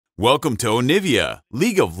Welcome to Onivia,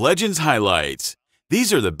 League of Legends highlights.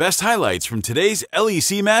 These are the best highlights from today's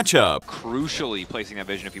LEC matchup. Crucially placing that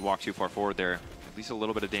vision if you walk too far forward there. At least a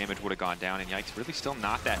little bit of damage would have gone down, and yikes, really still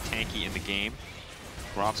not that tanky in the game.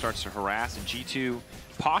 Rob starts to harass, and G2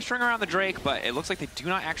 posturing around the Drake, but it looks like they do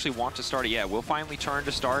not actually want to start it yet. Will finally turn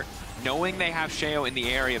to start. Knowing they have Sheo in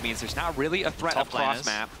the area means there's not really a threat up cross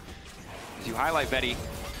map. As you highlight Vetty,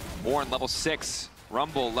 Warren level 6.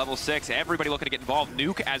 Rumble, level 6, everybody looking to get involved.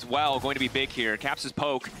 Nuke as well, going to be big here. Caps'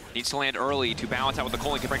 poke, needs to land early to balance out what the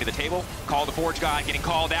Colin can bring to the table. Call the Forge God, getting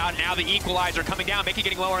called out. Now the Equalizer coming down, Mickey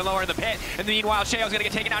getting lower and lower in the pit. And meanwhile, Sheo's gonna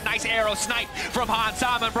get taken out. Nice arrow snipe from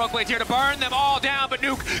Hansama, and Brokeblade's here to burn them all down, but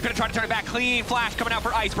Nuke gonna try to turn it back. Clean flash coming out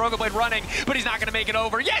for Ice. Brokeblade running, but he's not gonna make it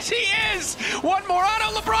over. Yes, he is! One more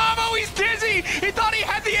auto, LeBravo, he's dizzy! He thought he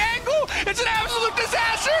had the angle! It's an absolute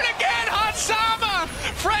disaster, and again, Hansama!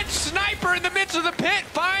 French sniper in the midst of the pit,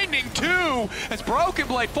 finding two, as Broken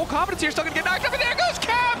Blade, full confidence here, still gonna get knocked up, and there goes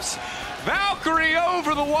Caps! Valkyrie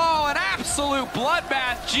over the wall, an absolute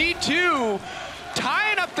bloodbath. G2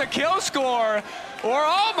 tying up the kill score, or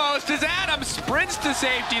almost, as Adam sprints to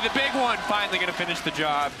safety. The big one finally gonna finish the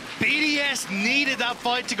job. BDS needed that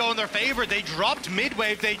fight to go in their favor. They dropped mid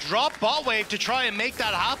wave, they dropped bot wave to try and make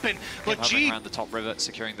that happen. But G around the top rivet,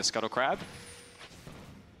 securing the Scuttle Crab.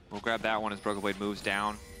 We'll grab that one as Broken Blade moves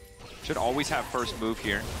down. Should always have first move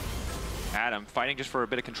here. Adam fighting just for a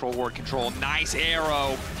bit of control ward control. Nice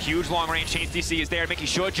arrow. Huge long range chain DC is there. Mickey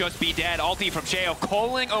should just be dead. Ulti from Sheo,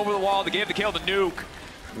 calling over the wall to give the kill to Nuke.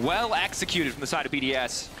 Well executed from the side of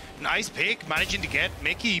BDS. Nice pick, managing to get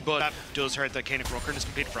Mickey, but that does hurt that Kane of Rucker is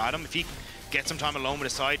complete for Adam. If he get some time alone with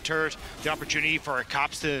a side turret, the opportunity for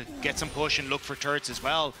Caps to get some push and look for turrets as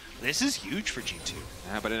well. This is huge for G2.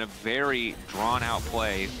 Yeah, but in a very drawn out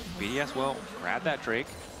play, BDS will grab that Drake.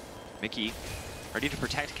 Mickey ready to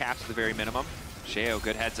protect Caps at the very minimum. Sheo,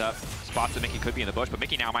 good heads up. Spots that Mickey could be in the bush, but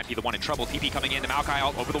Mickey now might be the one in trouble. TP coming in, the Maokai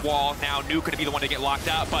all over the wall. Now Nuke gonna be the one to get locked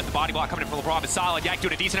up, but the body block coming in from LeBron is solid. Yak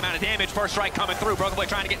doing a decent amount of damage. First strike coming through. Broken Blade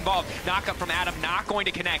trying to get involved. Knock up from Adam, not going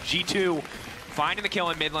to connect. G2 finding the kill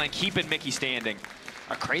in mid lane, keeping Mickey standing.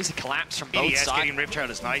 A crazy collapse from both BDS sides. getting Rift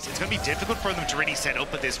Herald is nice. It's going to be difficult for them to really set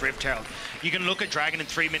up with this Rift Herald. You can look at Dragon in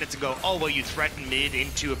 3 minutes and go, oh, well, you threaten mid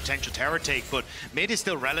into a potential tower take, but mid is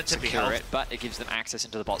still relatively secure it, but it gives them access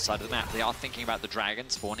into the bot side of the map. They are thinking about the Dragon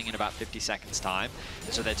spawning in about 50 seconds time,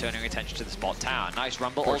 so they're turning attention to this bot tower. Nice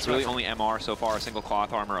rumble. Also really only MR so far, a single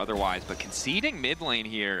cloth armor otherwise, but conceding mid lane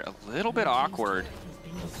here, a little bit awkward.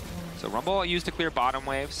 So Rumble used to clear bottom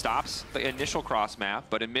wave, stops the initial cross map,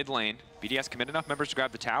 but in mid lane, BDS commit enough members to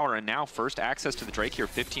grab the tower, and now first access to the Drake here,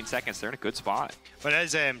 15 seconds. They're in a good spot. But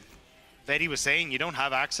as Vetty was saying, you don't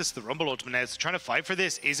have access to the Rumble ultimate now, so trying to fight for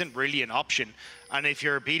this isn't really an option. And if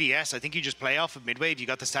you're BDS, I think you just play off of mid wave. You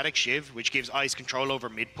got the static Shiv, which gives Ice control over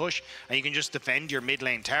mid push, and you can just defend your mid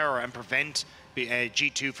lane tower and prevent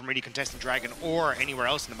G2 from really contesting Dragon or anywhere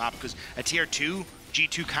else in the map, because a tier 2,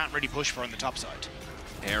 G2 can't really push for on the top side.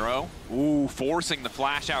 Arrow, ooh, forcing the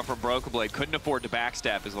flash out from Broken Blade. Couldn't afford to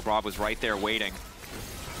backstep as LeBron was right there waiting.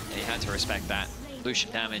 He had to respect that.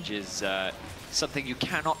 Lucian damage is something you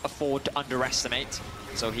cannot afford to underestimate,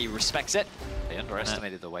 so he respects it. They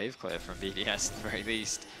underestimated the wave clear from BDS at the very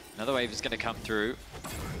least. Another wave is going to come through.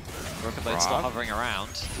 Broken Blade still hovering around.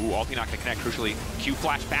 Ooh, ulti not going to connect, crucially. Q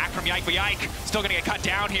flash back from Yike, but Yike still going to get cut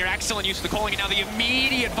down here. Excellent use of the calling, and now the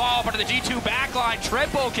immediate fall under the G2 backline.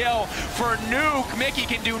 Triple kill for Nuke. Mickey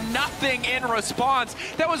can do nothing in response.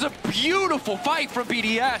 That was a beautiful fight from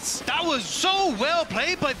BDS. That was so well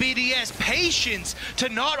played by BDS. Patience to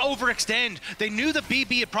not overextend. They knew that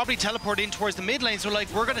BB had probably teleported in towards the mid lane, so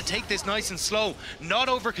like, we're going to take this nice and slow, not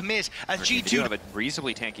overcommit. As G2 do have a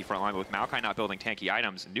reasonably tanky front line, but with Maokai not building tanky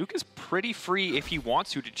items, Nuke is pretty free if he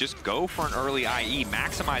wants to just go for an early IE,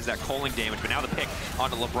 maximize that culling damage. But now the pick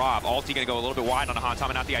onto LeBron. Ulti gonna go a little bit wide on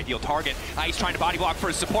Hansama, not the ideal target. Ice trying to body block for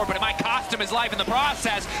his support, but it might cost him his life in the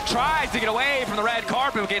process. Tries to get away from the red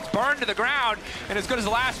carpet, gets burned to the ground. And as good as the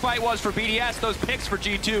last fight was for BDS, those picks for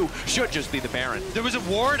G2 should just be the Baron. There was a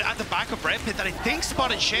ward at the back of Red Pit that I think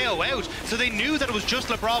spotted Sheo out, so they knew that it was just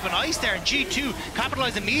LeBron and Ice there, and G2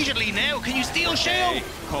 capitalized immediately. Now, can you steal Sheo?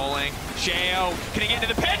 Calling. Sheo, can he get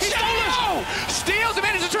into the pit? Sheo! Steals and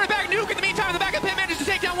manages to turn it back. Nuke in the meantime in the back of the pit manages to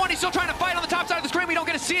take down one. He's still trying to fight on the top side of the screen. We don't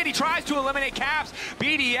get to see it. He tries to eliminate Caps.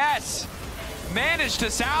 BDS managed to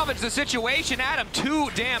salvage the situation. Adam, too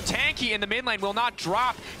damn tanky in the mid lane, will not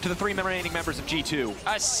drop to the 3 remaining members of G2.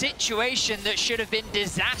 A situation that should have been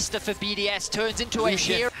disaster for BDS turns into a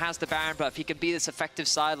hero. Has the Baron, but if he can be this effective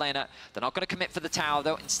side laner, they're not going to commit for the tower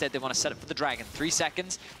though. Instead, they want to set up for the Dragon. 3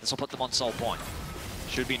 seconds. This will put them on soul point.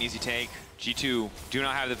 Should be an easy take. G2 do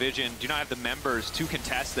not have the vision, do not have the members to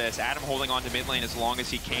contest this. Adam holding on to mid lane as long as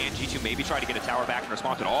he can. G2 maybe try to get a tower back in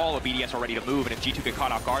response, but all of BDS are ready to move, and if G2 get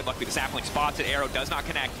caught off guard, luckily the sapling spots it. Arrow does not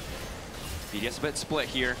connect. BDS a bit split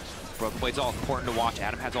here. Broken Blade's ult, important to watch.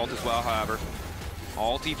 Adam has ult as well, however.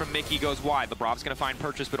 Ulti from Mickey goes wide. Lebrov's going to find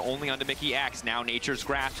purchase, but only onto Mickey X. Now Nature's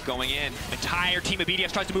Grasp going in. Entire team of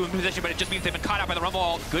BDS tries to move in position, but it just means they've been caught out by the Rumble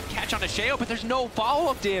ult. Good catch on the Sheo, but there's no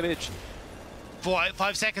follow-up damage.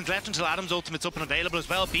 5 seconds left until Adam's ultimate's up and available as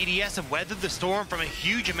well. BDS have weathered the storm from a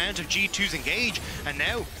huge amount of G2's engage, and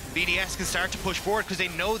now BDS can start to push forward because they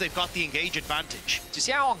know they've got the engage advantage. Do you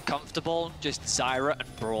see how uncomfortable just Zyra and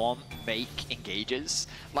Braum make engages?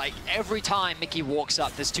 Like, every time Mickey walks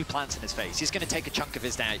up, there's 2 plants in his face. He's going to take a chunk of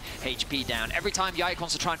his HP down. Every time Yike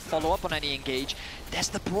wants to try and follow up on any engage, there's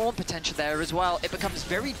the Braum potential there as well. It becomes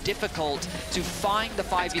very difficult to find the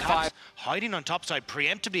 5v5. Hiding on top side,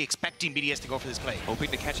 preemptively expecting BDS to go for this play.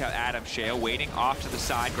 Hoping to catch out Adam. Sheo waiting off to the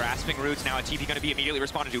side, grasping roots. Now a TP going to be immediately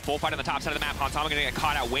responded to. Full fight on the top side of the map. Hansama going to get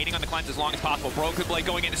caught out, waiting on the cleanse as long as possible. Broken Blade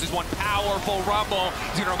going in. This is one powerful rumble.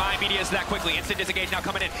 He's going to remind BDS that quickly. Instant disengage now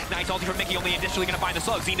coming in. Nice ulti from Mickey, only initially going to find the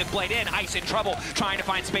slug. Zenith Blade in. Ice in trouble, trying to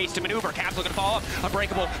find space to maneuver. Caps looking to follow up.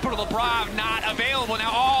 Unbreakable. Portable Brav not available.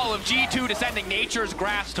 Now all of G2 descending. Nature's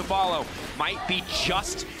Grasp to follow. Might be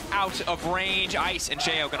just out of range. Ice and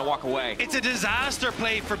Sheo going to walk away. It's a disaster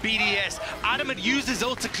play for BDS. Adam had used his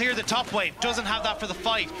ult to clear the top wave. Doesn't have that for the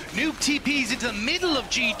fight. Nuke TPs into the middle of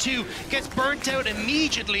G2. Gets burnt out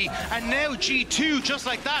immediately. And now G2, just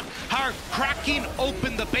like that, are cracking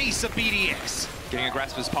open the base of BDS. Getting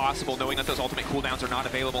aggressive as possible, knowing that those ultimate cooldowns are not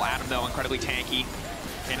available. Adam, though, incredibly tanky.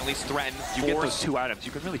 Can at least threaten. You get those 2 items,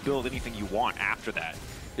 you can really build anything you want after that.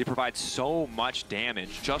 They provide so much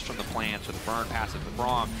damage just from the plants or the burn passive from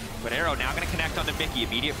Braum. But Arrow now going to connect onto Mickey.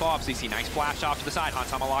 Immediate follow-up. CC, nice flash off to the side.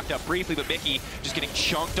 Hansama locked up briefly, but Mickey just getting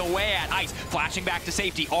chunked away at Ice. Flashing back to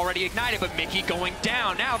safety. Already ignited, but Mickey going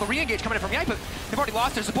down. Now the re-engage coming in from Yike, but they've already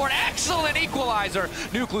lost their support. Excellent equalizer.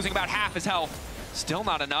 Nuke losing about half his health. Still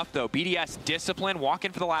not enough, though. BDS discipline, walk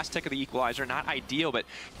in for the last tick of the equalizer. Not ideal, but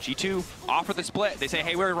G2 offer the split. They say,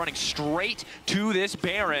 hey, we're running straight to this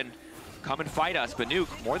Baron. Come and fight us, but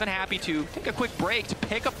Nuke more than happy to take a quick break to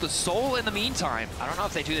pick up the soul in the meantime. I don't know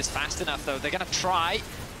if they do this fast enough, though. They're going to try.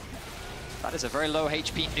 That is a very low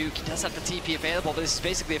HP Nuke. He does have the TP available. This is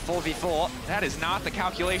basically a 4v4. That is not the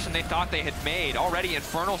calculation they thought they had made. Already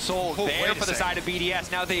Infernal Soul there for the side of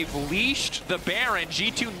BDS. Now they've leashed the Baron.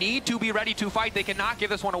 G2 need to be ready to fight. They cannot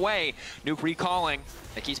give this one away. Nuke recalling.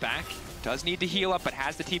 Mickey's back. Does need to heal up, but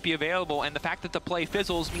has the TP available, and the fact that the play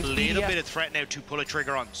fizzles means a little bit of threat now to pull a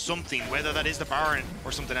trigger on something, whether that is the Baron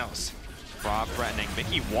or something else. Rob threatening.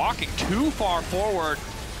 Mickey walking too far forward.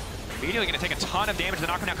 Immediately going to take a ton of damage. The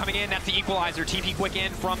knocker now coming in. That's the equalizer. TP quick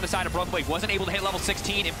in from the side of Broken Blade. Wasn't able to hit level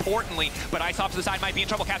 16, importantly, but Ice off to the side might be in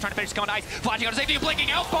trouble. Cap trying to finish going to Ice. Flashing out of safety,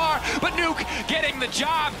 blinking out bar, but Nuke getting the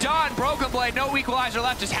job done. Broken Blade, no equalizer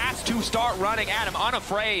left, just has to start running. Adam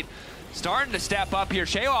unafraid. Starting to step up here.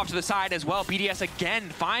 Sheo off to the side as well. BDS again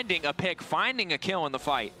finding a pick, finding a kill in the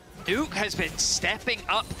fight. Nuke has been stepping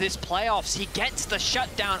up this playoffs. He gets the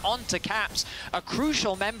shutdown onto Caps, a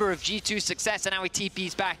crucial member of G2's success, and now he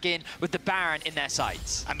TP's back in with the Baron in their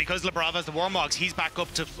sights. And because Lebrav has the Warmogs, he's back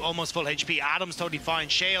up to almost full HP. Adam's totally fine.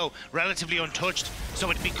 Sheo relatively untouched,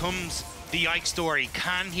 so it becomes the Yike story.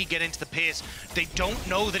 Can he get into the pit? They don't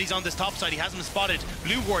know that he's on this top side. He hasn't spotted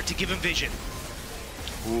Blue Ward to give him vision.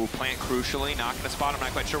 Ooh, plant crucially, not going to spot him,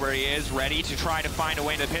 not quite sure where he is. Ready to try to find a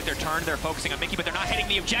way into the pit. They're turned, they're focusing on Mickey, but they're not hitting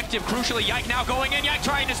the objective. Crucially, Yike now going in. Yike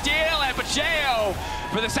trying to steal it, but Sheo,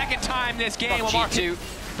 for the second time this game, will mark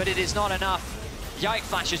G2, but it is not enough. Yike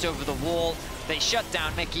flashes over the wall. They shut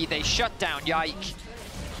down Mickey, they shut down Yike.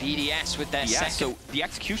 BDS with their second. So the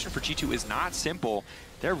execution for G2 is not simple.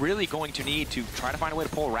 They're really going to need to try to find a way to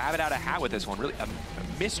pull a rabbit out of a hat with this one. Really a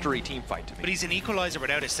mystery team fight to me. But he's an equalizer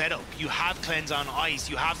without a setup. You have cleanse on Ice.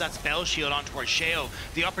 You have that spell shield on towards Sheo.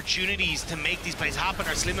 The opportunities to make these plays happen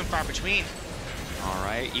are slim and far between. All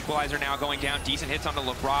right, equalizer now going down. Decent hits on the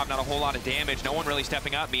Lebrav. Not a whole lot of damage. No one really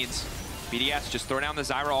stepping up means BDS just throw down the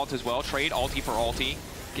Zyra ult as well. Trade ulti for ulti.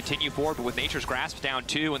 Continue forward, but with Nature's Grasp down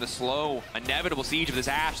 2 and the slow, inevitable siege of this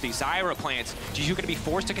Ashe, these Zyra plants, G2 going to be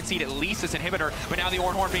forced to concede at least this inhibitor, but now the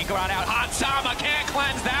Ornhorn being got out. Hansama can't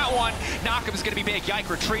cleanse that one. Knockup's going to be big. Yike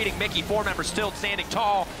retreating. Mickey, 4 members still standing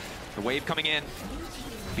tall. The wave coming in.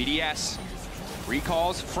 BDS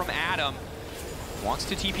recalls from Adam. Wants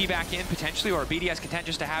to TP back in potentially, or BDS content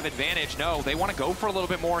just to have advantage. No, they want to go for a little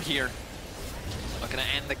bit more here. Looking to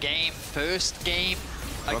end the game. First game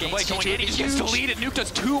against going in, he gets deleted. Nuke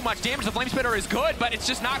does too much damage. The Flame Spitter is good, but it's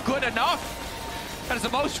just not good enough. That is the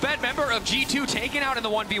most fed member of G2 taken out in the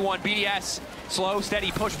 1v1. BDS, slow, steady,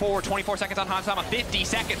 push forward, 24 seconds on Hansama, 50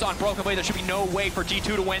 seconds on Broken Blade. There should be no way for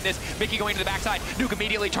G2 to win this. Mickey going to the backside, Nuke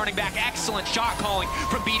immediately turning back. Excellent shot calling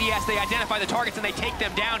from BDS. They identify the targets and they take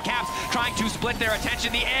them down. Caps trying to split their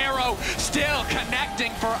attention. The arrow still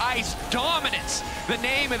connecting for Ice. Dominance, the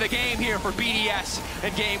name of the game here for BDS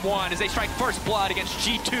in game 1 as they strike first blood against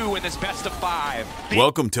G2 in this best of 5.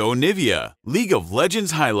 Welcome to Onivia, League of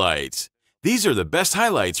Legends highlights. These are the best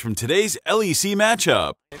highlights from today's LEC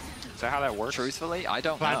matchup. Is that how that works? Truthfully, I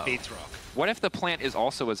don't Plant know. beats rock. What if the plant is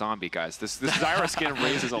also a zombie, guys? This Zyra skin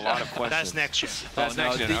raises a lot of questions. That's next gen. That's Oh, no,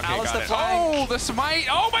 next gen. the Okay, got Alistair it. flank. Oh, the smite.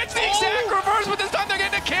 Oh, but it's the exact reverse, but this time they're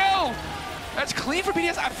getting a kill. That's clean for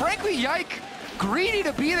BDS. Frankly, Yike, greedy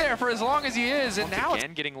to be there for as long as he is. And now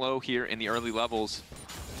again, getting low here in the early levels.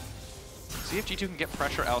 See if G2 can get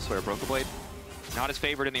pressure elsewhere. Broken Blade, not as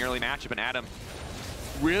favored in the early matchup, and Adam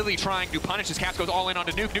really trying to punish. His Caps goes all in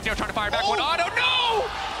onto Nuke. Nuke now trying to fire back one auto. No!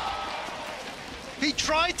 He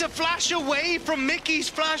tried to flash away from Mickey's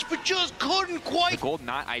flash, but just couldn't quite. The gold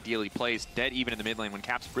not ideally placed, dead even in the mid lane when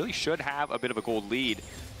Caps really should have a bit of a gold lead.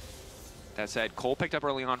 That said, Cole picked up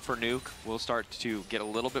early on for Nuke. We'll start to get a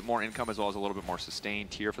little bit more income as well as a little bit more sustained.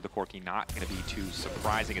 Tier for the Corki not going to be too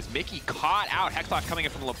surprising as Mickey caught out. Hexbot coming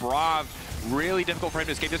in from Lebrov. Really difficult for him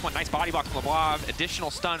to escape this one. Nice body block from Lebrov. Additional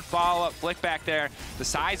stun follow-up. Flick back there. The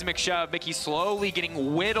seismic shove. Mickey slowly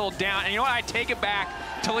getting whittled down. And you know what? I take it back.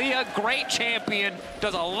 Talia, great champion.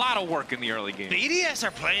 Does a lot of work in the early game. BDS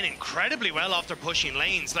are playing incredibly well off their pushing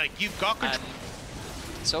lanes. Like, you've got control.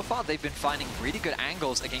 So far, they've been finding really good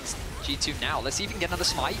angles against G2 now. Let's see if we can get another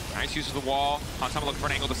smite. Nice use of the wall. Hansama looking for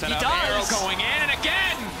an angle to set He up. does. Arrow going in, and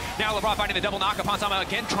again! Now LeBron finding the double knock-up. Hansama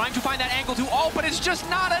again trying to find that angle to ult, but it's just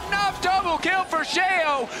not enough. Double kill for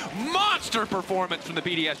Sheo. Monster performance from the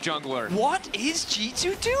BDS jungler. What is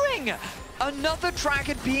G2 doing? Another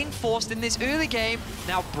dragon being forced in this early game.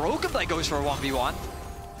 Now Broken Blade goes for a 1v1.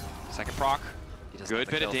 Second proc. He doesn't Good have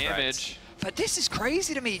the bit of kill threat. damage. But this is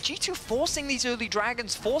crazy to me. G2 forcing these early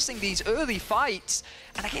dragons, forcing these early fights.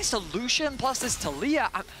 And against a Lucian plus this Talia,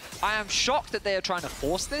 I am shocked that they are trying to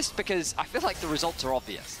force this because I feel like the results are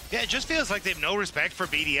obvious. Yeah, it just feels like they have no respect for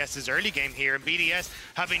BDS's early game here, and BDS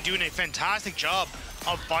have been doing a fantastic job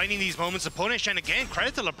of finding these moments to punish. And again,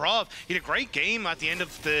 credit to Lebrov. He had a great game at the end of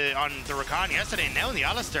on the Rakan yesterday, and now in the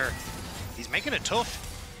Alistair, he's making it tough.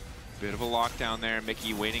 Bit of a lockdown there.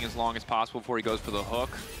 Mickey waiting as long as possible before he goes for the hook.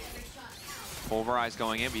 Pulverize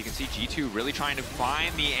going in, but you can see G2 really trying to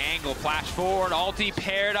find the angle. Flash forward, ulti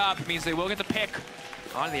paired up. Means they will get the pick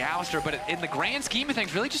on the Alistair, but in the grand scheme of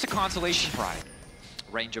things, really just a consolation prize.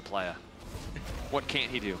 Ranger player. What can't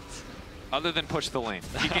he do? Other than push the lane.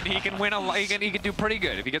 He can win he can do pretty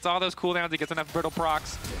good. If he gets all those cooldowns, he gets enough brittle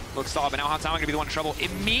procs. Looks solid, but now Hansama gonna be the one in trouble.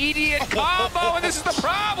 Immediate combo, and this is the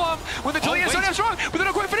problem when the Talia is so damn strong, but they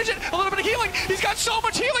don't quite finish it. A little bit of healing. He's got so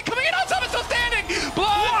much healing coming in. Hansama still standing.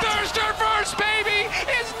 Bloodthirster first, baby,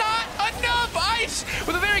 is not enough. Ice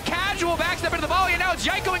with a very casual backstep into the volley, and now it's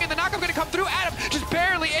Yike going in. The knockup going to come through. Adam just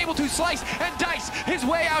barely able to slice and dice his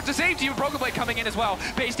way out to safety. With Broken Blade coming in as well.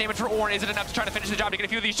 Base damage for Ornn. Is it enough to try to finish the job to get a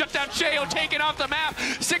few of these? Shuts down Sheo, taken off the map.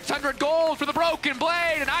 600 gold for the Broken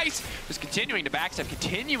Blade, and Ice is continuing to backstep,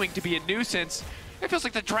 continuing to be a nuisance. It feels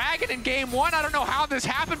like the Dragon in game 1. I don't know how this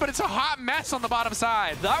happened, but it's a hot mess on the bottom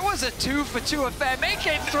side. That was a 2-for-2 affair,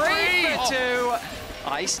 making 3-for-2.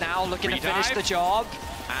 Ice now looking to finish the job.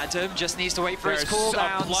 Adam just needs to wait for his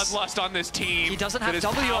cooldowns. Bloodlust on this team. He doesn't have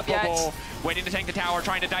W up yet. Waiting to tank the tower,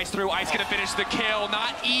 trying to dice through. Ice gonna finish the kill.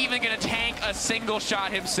 Not even gonna tank a single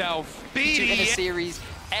shot himself. In a series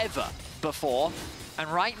ever before. And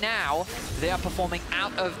right now, they are performing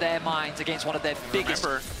out of their minds against one of their biggest...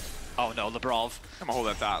 Oh no, Lebrov. I'm gonna hold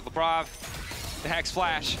that thought. Lebrov, the Hex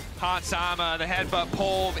Flash, Hansama, the headbutt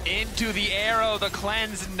pulled into the arrow. The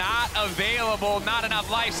cleanse not available. Not enough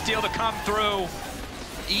life steal to come through.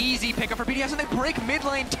 Easy pickup for BDS, and they break mid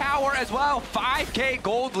lane tower as well. 5K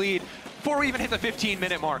gold lead before we even hit the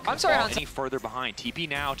 15-minute mark. I'm sorry, any further behind. TP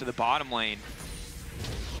now to the bottom lane.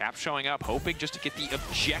 Cap showing up, hoping just to get the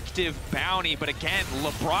objective bounty, but again,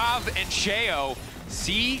 Lebrov and Sheo,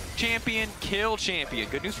 see champion, kill champion.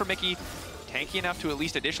 Good news for Mickey, tanky enough to at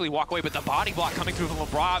least initially walk away, but the body block coming through from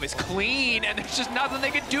Lebrov is clean, and there's just nothing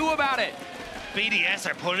they can do about it. BDS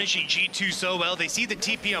are punishing G2 so well. They see the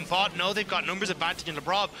TP on bot, know they've got numbers advantage, and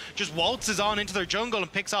Lebrov just waltzes on into their jungle and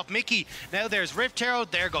picks off Mickey. Now there's Rift Terror,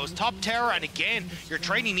 there goes Top Terror, and again, you're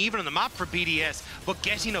trading even on the map for BDS, but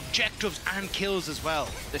getting objectives and kills as well.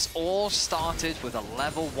 This all started with a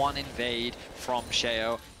level 1 invade from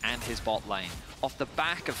Sheo. and his bot lane. Off the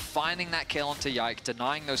back of finding that kill onto Yike,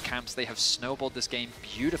 denying those camps, they have snowballed this game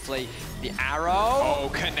beautifully. The arrow.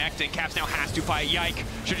 Oh, connecting. Caps now has to fight Yike.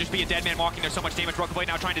 Should just be a dead man walking. There's so much damage. RoboForm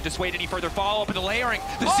now trying to dissuade any further follow-up, and the layering.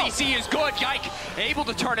 The CC is good. Yike able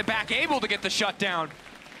to turn it back, able to get the shutdown.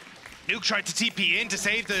 Nuke tried to TP in to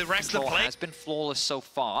save the rest of the play. Has been flawless so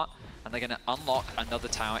far, and they're going to unlock another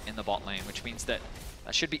tower in the bot lane, which means that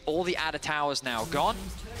should be all the adder towers now gone.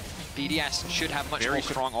 BDS should have much Very more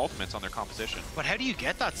strong ultimates on their composition. But how do you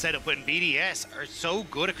get that setup when BDS are so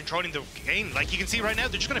good at controlling the game? Like you can see right now,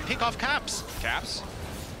 they're just going to pick off Caps. Caps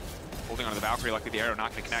holding onto the Valkyrie, luckily the arrow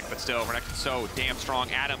not going to connect, but still, Renekton's so damn strong.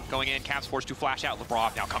 Adam going in, Caps forced to flash out.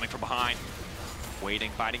 LeBron now coming from behind,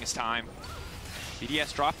 waiting, biding his time.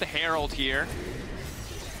 BDS dropped the Herald here.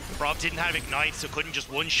 Rob didn't have Ignite, so couldn't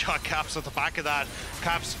just one-shot Caps at the back of that.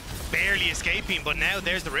 Caps barely escaping, but now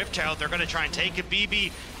there's the Rift Child. They're going to try and take it.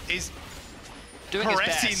 BB is doing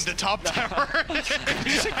caressing the top tower.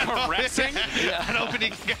 Caressing? Yeah. And hoping he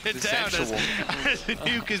can get it down as the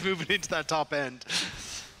Nuke is moving into that top end.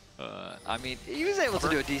 I mean, he was able to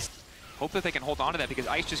do a decent... Hope that they can hold on to that, because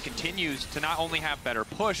Ice just continues to not only have better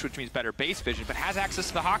push, which means better base vision, but has access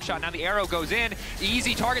to the hawk shot. Now the arrow goes in.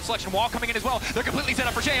 Easy target selection. Wall coming in as well. They're completely set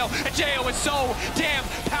up for Geo, and Geo is so damn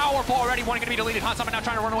powerful already. One going to be deleted. Hansama now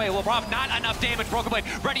trying to run away. LeBron, not enough damage. Broken Blade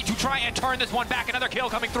ready to try and turn this one back. Another kill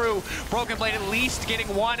coming through. Broken Blade at least getting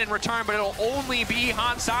one in return, but it'll only be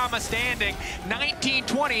Hansama standing.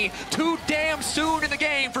 19-20, too damn soon in the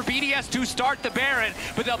game for BDS to start the Baron,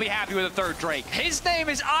 but they'll be happy with a third Drake. His name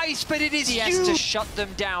is Ice, but it is BDS to shut them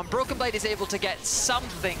down. Broken Blade is able to get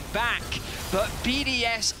something back, but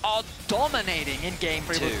BDS are dominating in game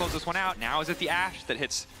 2. Able to close this one out. Now is it the Ashe that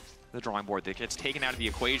hits the drawing board that gets taken out of the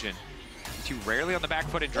equation. Too rarely on the back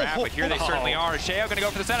foot in draft, but here they certainly are. Sheo gonna go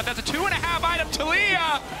for the setup. That's a 2.5 item.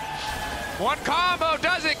 Talia! One combo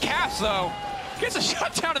does it. Caps though gets a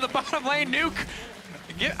shutdown in the bottom lane. Nuke.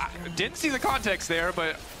 Didn't see the context there,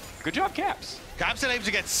 but good job, Caps. Caps are able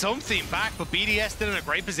to get something back, but BDS still in a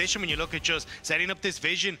great position when you look at just setting up this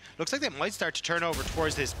vision. Looks like they might start to turn over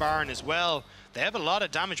towards this barn as well. They have a lot of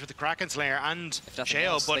damage with the Kraken Slayer and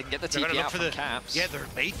Sheo, but they can get the they're going to look for the Caps. Yeah, they're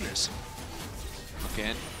baiting us. Look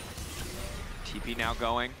in. TP now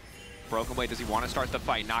going. Broken Blade, does he want to start the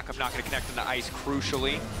fight? Knockup not going to connect into Ice,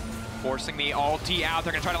 crucially. Forcing the ulti out.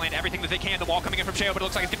 They're going to try to land everything that they can. The wall coming in from Sheo, but it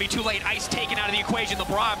looks like it's going to be too late. Ice taken out of the equation.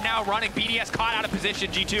 LeBron now running. BDS caught out of position.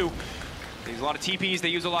 G2. They use a lot of TPs, they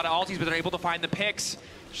use a lot of ultis, but they're able to find the picks.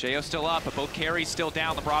 Sheo still up, but both carries still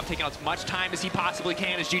down. LeBron taking as much time as he possibly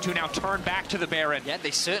can as G2 now turn back to the Baron. Yeah, they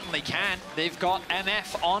certainly can. They've got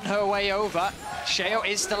MF on her way over. Sheo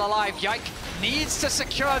is still alive. Yike needs to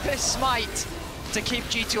secure this smite to keep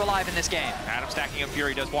G2 alive in this game. Adam stacking up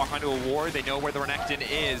Fury, does walk onto a ward. They know where the Renekton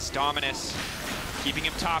is. Dominus keeping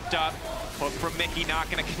him topped up. Hook from Mickey, not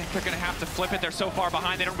going to connect. They're going to have to flip it. They're so far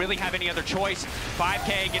behind, they don't really have any other choice.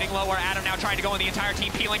 5K getting lower. Adam now trying to go in, the entire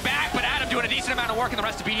team peeling back, but Adam doing a decent amount of work, and the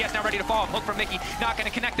rest of BDS now ready to fall. Hook from Mickey, not going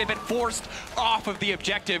to connect. They've been forced off of the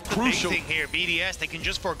objective. Crucial. The big thing here, BDS, they can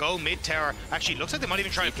just forego mid-tower. Actually, looks like they might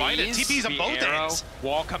even try and fight it. TP's on both ends.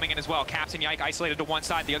 Wall coming in as well. Caps and Yike isolated to one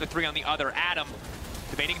side, the other three on the other. Adam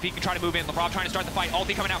debating if he can try to move in. LeBron trying to start the fight.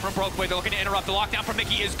 Ulti coming out from Broken Blade. They're looking to interrupt. The lockdown from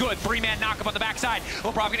Mickey is good. 3-man knockup on the backside.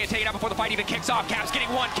 LeBron going to take it out before the fight even kicks off. Caps getting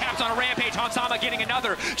one. Caps on a rampage. Hansama getting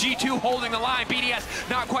another. G2 holding the line. BDS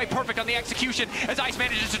not quite perfect on the execution as Ice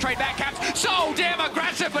manages to trade back. Caps so damn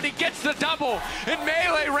aggressive, but he gets the double in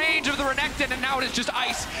melee range of the Renekton, and now it is just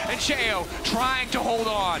Ice and Sheo trying to hold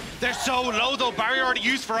on. They're so low though. Barrier already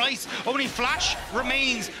used for Ice. Only flash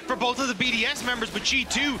remains for both of the BDS members, but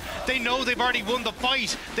G2, they know they've already won the fight.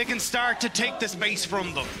 They can start to take the space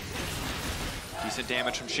from them. Decent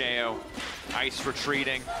damage from Sheo. Ice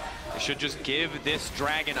retreating. They should just give this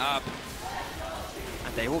dragon up.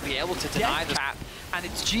 And they will be able to deny the trap. And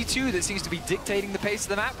it's G2 that seems to be dictating the pace of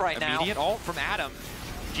the map right now. Immediate ult from Adam.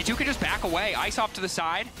 G2 can just back away. Ice off to the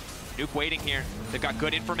side. Nuke waiting here. They've got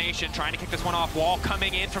good information, trying to kick this one off. Wall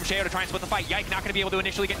coming in from Sheo to try and split the fight. Yike not going to be able to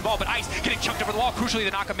initially get involved, but Ice getting chunked over the wall. Crucially,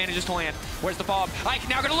 the knockup manages to land. Where's the follow-up? Ike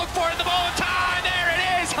now going to look for it in the ball of time. There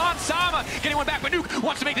it is. Hansama getting one back, but Nuke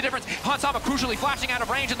wants to make the difference. Hansama crucially flashing out of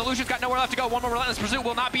range, and the Lucian's got nowhere left to go. One more relentless pursuit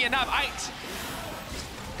will not be enough. Ice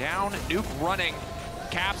down. Nuke running.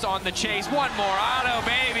 Caps on the chase. One more auto,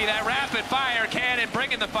 baby. That rapid fire cannon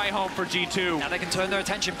bringing the fight home for G2. Now they can turn their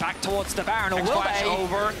attention back towards the Baron, or will they?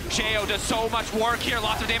 Over. Sheo does so much work here.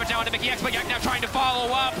 Lots of damage now into Mickey X, but Yak now trying to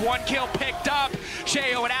follow up. One kill picked up.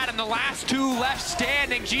 Sheo and Adam, the last two left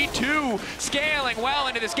standing. G2 scaling well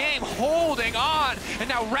into this game, holding on, and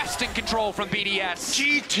now wresting control from BDS.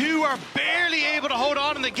 G2 are barely able to hold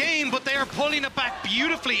on in the game, but they are pulling it back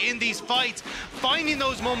beautifully in these fights, finding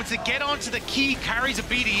those moments to get onto the key carries of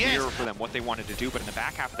BDS. For them what they wanted to do, but in the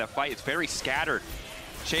back half of that fight, it's very scattered.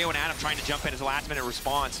 Sheo and Adam trying to jump in as a last-minute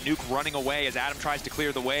response. Nuke running away as Adam tries to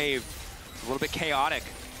clear the wave. It's a little bit chaotic.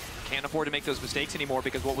 Can't afford to make those mistakes anymore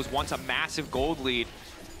because what was once a massive gold lead,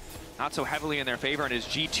 not so heavily in their favor, and is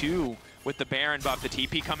G2 with the Baron buff, the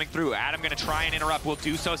TP coming through. Adam gonna try and interrupt, will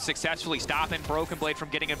do so successfully, stopping Broken Blade from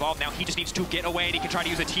getting involved. Now he just needs to get away and he can try to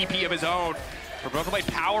use a TP of his own. But Broken Blade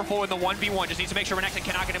powerful in the 1v1, just needs to make sure Renekton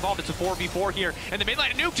cannot get involved. It's a 4v4 here. And the mid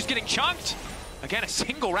lane, Nuke just getting chunked. Again, a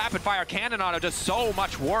single rapid fire cannon auto does so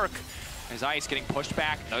much work. As Ice getting pushed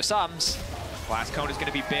back. No sums. Glass Cone is going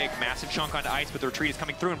to be big. Massive chunk onto Ice, but the retreat is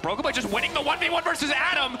coming through. And Broken Blade just winning the 1v1 versus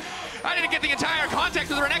Adam. I didn't get the entire context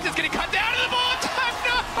of the Renekton's getting cut down to the ball time.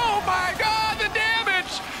 No! Oh my god, the damage!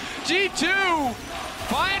 G2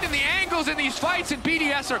 finding the angles in these fights, and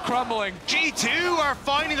BDS are crumbling. G2 are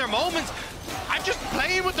finding their moments. I'm just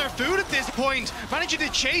playing with their food at this point. Managing to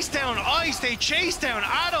chase down Ice, they chase down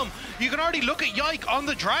Adam. You can already look at Yike on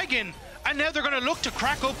the Dragon. And now they're going to look to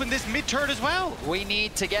crack open this mid-turret as well. We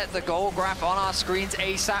need to get the goal graph on our screens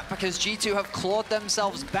ASAP because G2 have clawed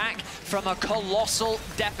themselves back from a colossal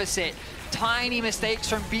deficit. Tiny mistakes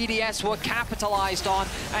from BDS were capitalized on,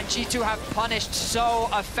 and G2 have punished so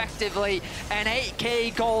effectively. An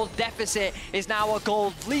 8k gold deficit is now a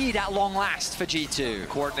gold lead at long last for G2.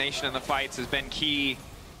 Coordination in the fights has been key. It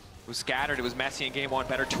was scattered, it was messy in game one.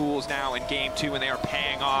 Better tools now in game two, and they are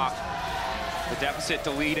paying off. The deficit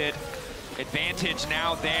deleted. Advantage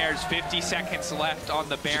now theirs, 50 seconds left on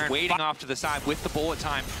the Baron. Just waiting off to the side with the bullet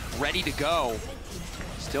time, ready to go.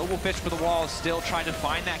 Still will fish for the walls, still trying to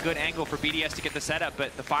find that good angle for BDS to get the setup,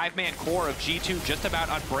 but the 5-man core of G2 just about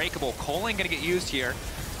unbreakable. Coling gonna get used here.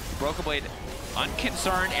 Broken Blade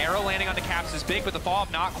unconcerned, arrow landing on the Caps is big, but the follow-up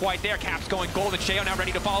not quite there. Caps going gold, and Sheo now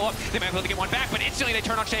ready to follow up. They might be able to get one back, but instantly they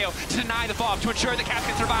turn on Sheo to deny the follow-up, to ensure the Caps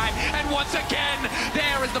can survive. And once again,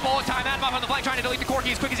 there is the bullet time. Adam off on the flank, trying to delete the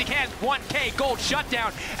Corki as quick as he can. 1k gold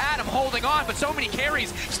shutdown. Adam holding on, but so many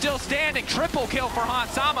carries still standing. Triple kill for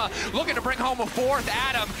Hansama, looking to bring home a fourth.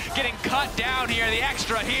 Adam getting cut down here. The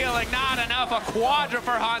extra healing, not enough. A quadra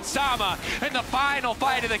for Hansama in the final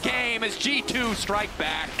fight of the game as G2 strike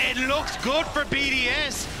back. It looks good for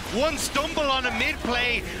BDS. One stumble on a mid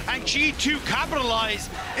play and G2 capitalize,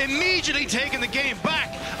 immediately taking the game back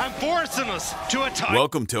and forcing us to a tie.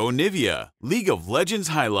 Welcome to Onivia, League of Legends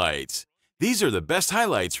highlights. These are the best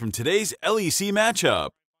highlights from today's LEC matchup.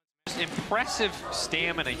 Impressive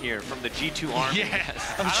stamina here from the G2 army. Yeah,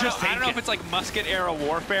 I don't know if it's like musket era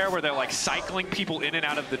warfare where they're like cycling people in and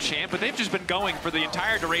out of the champ, but they've just been going for the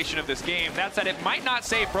entire duration of this game. That said, it might not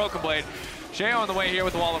save Broken Blade. Sheo on the way here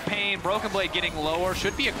with the Wall of Pain. Broken Blade getting lower.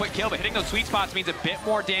 Should be a quick kill, but hitting those sweet spots means a bit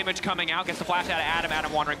more damage coming out. Gets the flash out of Adam.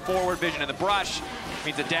 Adam wandering forward. Vision in the brush.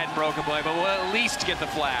 Means a dead Broken Blade, but we'll at least get the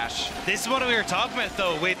flash. This is what we were talking about,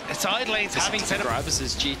 though, with side lanes having set up. Grabs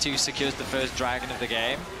as G2 secures the first dragon of the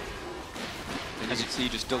game. And as you see,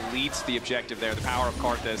 just deletes the objective there. The power of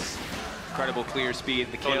Karthus. Incredible clear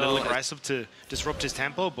speed. The kill. A little aggressive to disrupt his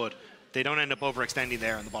tempo, but they don't end up overextending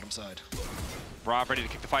there on the bottom side. Rob ready to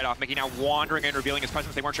kick the fight off. Mickey now wandering and revealing his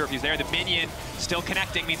presence. They weren't sure if he's there. The minion still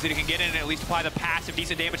connecting means that he can get in and at least apply the passive.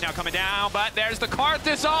 Decent damage now coming down, but there's the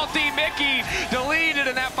Karthus ulti. Mickey deleted,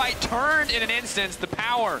 and that fight turned in an instance. The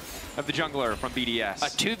power of the jungler from BDS. A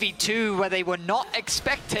 2v2 where they were not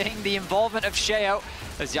expecting the involvement of Sheo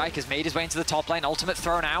as Yike has made his way into the top lane. Ultimate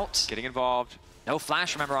thrown out. Getting involved. No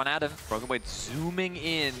flash, remember, on Adam. Broken Blade zooming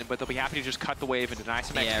in, but they'll be happy to just cut the wave and deny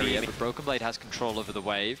some XP. Area, but Broken Blade has control over the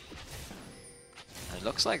wave. And it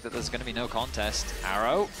looks like that there's going to be no contest.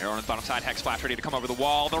 Arrow on the bottom side, Hex Splash ready to come over the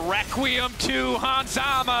wall. The Requiem to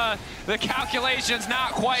Hansama. The calculation's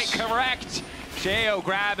not quite correct. Sheo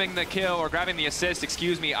grabbing the kill, or grabbing the assist,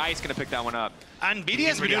 excuse me. Ice gonna pick that one up. And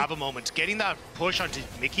BDS really have a moment. Getting that push onto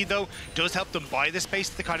Mickey, though, does help them buy the space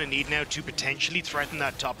they kind of need now to potentially threaten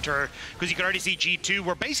that top turret. Because you can already see G2,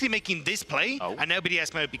 we're basically making this play, and now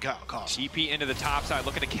BDS might be caught. TP into the top side,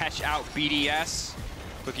 looking to catch out BDS.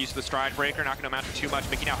 Quick use of the stride breaker, not going to amount to too much.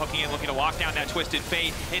 Mickey now hooking in, looking to lock down that Twisted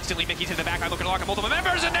Fate. Instantly, Mickey's in the back line, looking to lock up multiple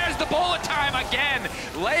members, and there's the bullet time again!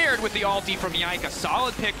 Layered with the ulti from Yike. A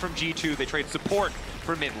solid pick from G2. They trade support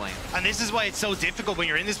for mid lane. And this is why it's so difficult when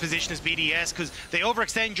you're in this position as BDS, because they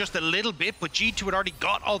overextend just a little bit, but G2 had already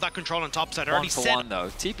got all that control on top side. One for one, though.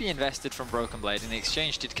 TP invested from Broken Blade, and the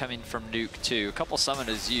exchange did come in from Nuke, too. A couple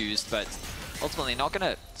summoners used, but ultimately not going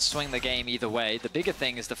to swing the game either way. The bigger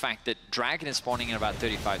thing is the fact that Dragon is spawning in about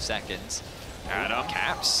 35 seconds. Adam.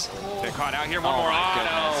 Caps. They're caught out here. One more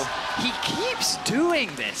auto. He keeps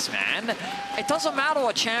doing this, man. It doesn't matter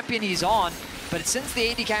what champion he's on, but since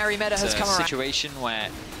the AD carry meta has come around, situation where,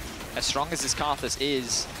 as strong as this Karthus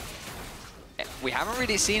is, we haven't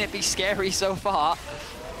really seen it be scary so far,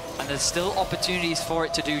 and there's still opportunities for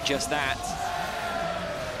it to do just that.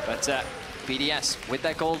 But BDS, with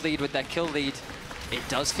their gold lead, with their kill lead, it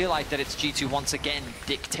does feel like that it's G2 once again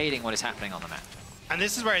dictating what is happening on the map. And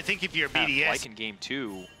this is where I think if you're BDS... Like in game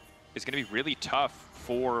 2, is going to be really tough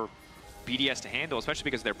for BDS to handle, especially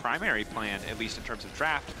because their primary plan, at least in terms of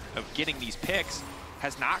draft, of getting these picks,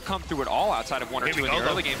 has not come through at all outside of one or two in the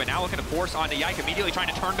early game, but now looking to force onto Yike, immediately trying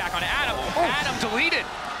to turn back onto Adam. Adam deleted.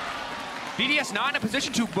 BDS not in a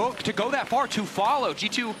position to go that far, to follow.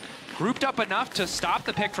 G2 grouped up enough to stop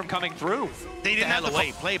the pick from coming through. They didn't have the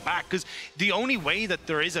play back, because the only way that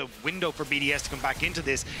there is a window for BDS to come back into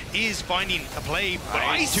this is finding a play. But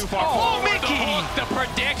Ice too far. Oh, Mickey! The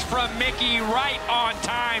predict from Mickey right on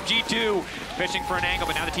time. G2 fishing for an angle,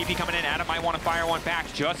 but now the TP coming in. Adam might want to fire one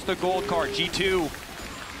back. Just the gold card. G2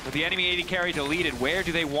 with the enemy AD carry deleted. Where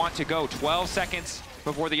do they want to go? 12 seconds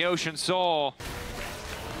before the Ocean Soul.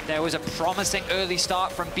 There was a promising early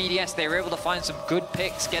start from BDS. They were able to find some good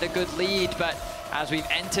picks, get a good lead, but as we've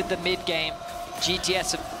entered the mid-game,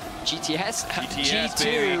 G2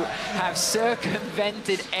 baby, have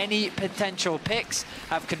circumvented any potential picks,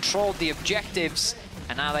 have controlled the objectives,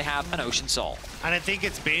 and now they have an Ocean Soul. And I think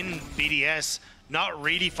it's been BDS not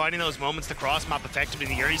really finding those moments to cross-map effectively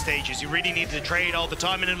in the early stages. You really need to trade all the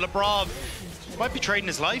time, and then Labrov might be trading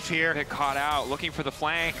his life here. Get caught out, looking for the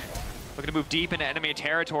flank. Looking to move deep into enemy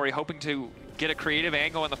territory, hoping to get a creative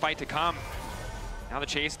angle in the fight to come. Now the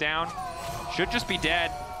chase down. Should just be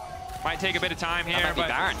dead. Might take a bit of time here, but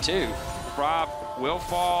Baron too. Rob will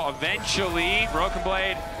fall eventually. Broken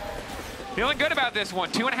Blade feeling good about this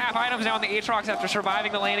one. 2.5 items now on the Aatrox after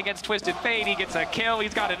surviving the lane against Twisted Fate. He gets a kill.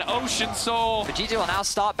 He's got an Ocean Soul. But G2 will now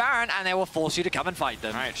start Baron, and they will force you to come and fight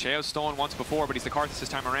them. All right, Sheo's stolen once before, but he's the Karthus this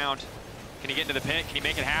time around. Can he get into the pit? Can he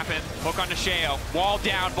make it happen? Hook onto Sheo. Wall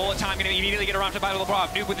down. Bullet time. Going to immediately get around to by Labrov.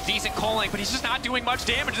 Nuke with a decent culling, but he's just not doing much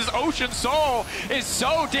damage. This Ocean Soul is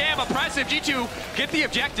so damn oppressive. G2 get the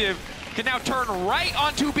objective. Can now turn right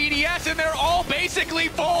onto BDS, and they're all basically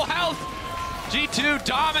full health. G2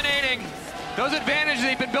 dominating. Those advantages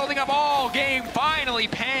they've been building up all game finally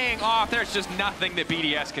paying off. There's just nothing that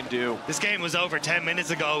BDS can do. This game was over 10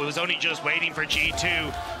 minutes ago. It was only just waiting for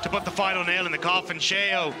G2 to put the final nail in the coffin.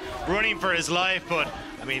 Sheo running for his life, but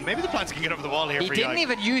I mean, maybe the plants can get over the wall here. He didn't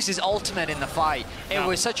even use his ultimate in the fight. It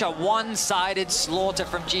was such a one-sided slaughter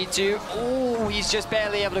from G2. Oh, he's just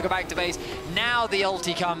barely able to go back to base. Now the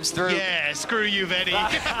ulti comes through. Yeah, screw you, Vetty.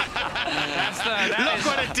 Look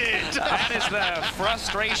what it did. That is the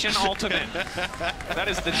frustration ultimate. That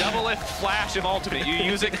is the double lift flash of ultimate. You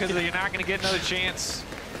use it because you're not going to get another chance.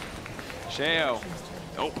 Sheo.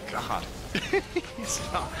 Oh, God. It's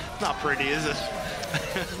not pretty, is it?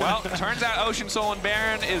 Well, turns out Ocean Soul and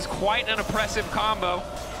Baron is quite an oppressive combo.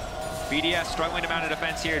 BDS struggling to mount a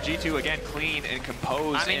defense here. G2 again clean and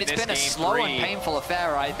composed. I mean, in it's this been a game slow 3. and painful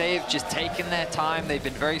affair, right? They've just taken their time. They've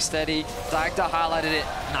been very steady. Dagda highlighted it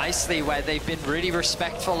nicely where they've been really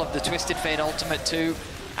respectful of the Twisted Fate ultimate too.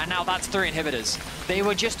 And now that's 3 inhibitors. They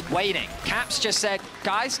were just waiting. Caps just said,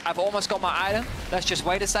 guys, I've almost got my item. Let's just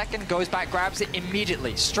wait a second. Goes back, grabs it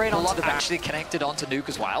immediately. Straight onto the back. Actually connected onto Nuke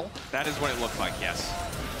as well. That is what it looked like, yes.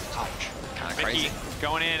 Ouch. Kind of Mickey crazy.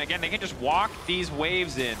 going in. Again, they can just walk these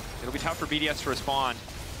waves in. It'll be tough for BDS to respond.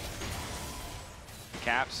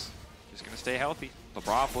 Caps just going to stay healthy.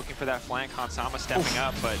 Labrov looking for that flank. Hansama stepping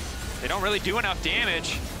up, but they don't really do enough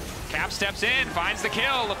damage. Cap steps in, finds the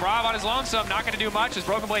kill. Labrov on his lonesome, not going to do much as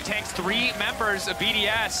Broken Blade tanks 3 members of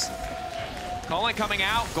BDS. Culling coming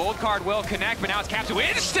out, gold card will connect, but now it's Caps who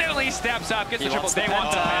instantly steps up, gets the triple. They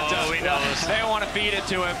want the penta. They want to feed it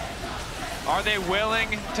to him. Are they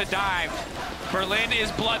willing to dive? Berlin is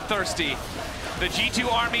bloodthirsty. The G2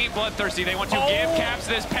 army bloodthirsty. They want to give Caps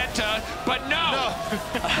this penta, but no.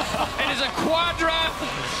 It is a quadra.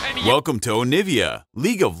 And Welcome to Onivia,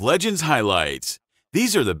 League of Legends highlights.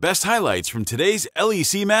 These are the best highlights from today's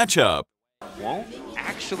LEC matchup. Won't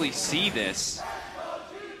actually see this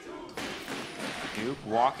Nuke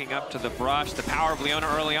walking up to the brush. The power of Leona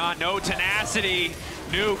early on. No tenacity.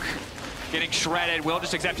 Nuke getting shredded. Will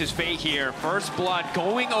just accept his fate here. First blood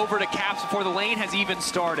going over to Caps before the lane has even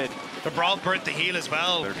started. The Brawl burnt the heal as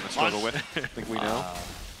well. They're going to struggle with it. I think we know.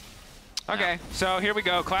 Okay, so here we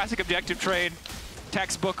go. Classic objective trade.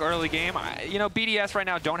 Textbook early game. You know, BDS right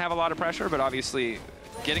now don't have a lot of pressure, but obviously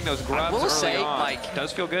getting those grubs early on like,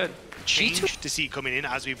 does feel good. Change to see coming in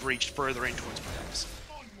as we've reached further in towards playoffs.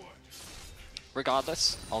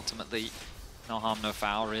 Regardless, ultimately, no harm, no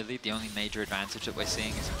foul, really. The only major advantage that we're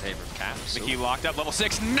seeing is in favor of Caps. Mickey locked up, level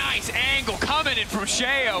 6. Nice angle coming in from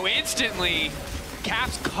Sheo instantly.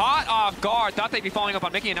 Caps caught off guard. Thought they'd be following up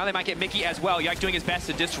on Mickey, and now they might get Mickey as well. Yike doing his best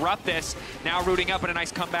to disrupt this. Now rooting up, and a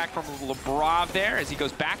nice comeback from Lebrov there as he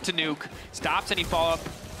goes back to Nuke. Stops any follow-up.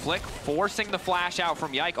 Flick forcing the flash out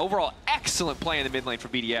from Yike. Overall, excellent play in the mid lane for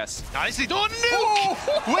BDS. Nicely done,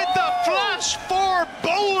 Nuke! With the flash for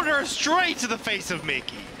Boulder straight to the face of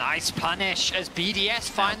Mickey. Nice punish as BDS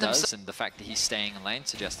find themselves. And the fact that he's staying in lane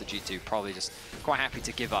suggests that G2 probably just quite happy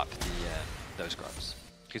to give up those grubs.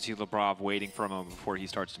 You can see Lebrov waiting for a moment before he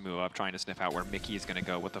starts to move up, trying to sniff out where Mickey is going to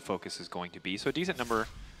go, what the focus is going to be. So a decent number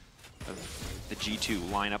of the G2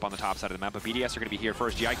 lineup on the top side of the map, but BDS are going to be here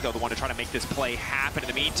first. Yike, though, the one to try to make this play happen. In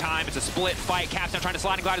the meantime, it's a split fight. Caps now trying to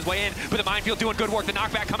slide and glide his way in, but the minefield doing good work. The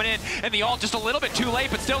knockback coming in, and the ult just a little bit too late,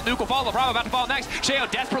 but still Nuke will follow. Lebrov about to fall next. Sheo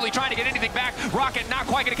desperately trying to get anything back. Rocket not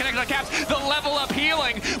quite getting connected on Caps. The level up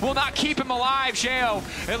healing will not keep him alive. Sheo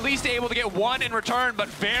at least able to get one in return, but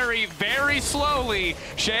very, very slowly,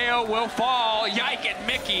 Sheo will fall. Yike and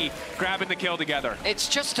Mickey grabbing the kill together. It's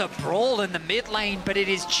just a brawl in the mid lane, but it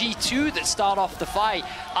is G2 that start off the fight.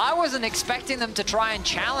 I wasn't expecting them to try and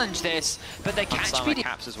challenge this, but they catch BDS.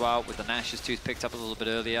 Caps as well with the Nash's tooth picked up a little bit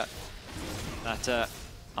earlier. That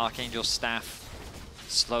Archangel staff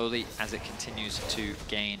slowly as it continues to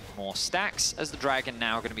gain more stacks as the Dragon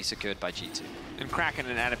now going to be secured by G2. And Kraken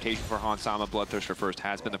and adaptation for Hansama Bloodthirster first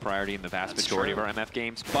has been the priority in the vast majority of our MF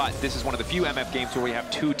games, but this is one of the few MF games where we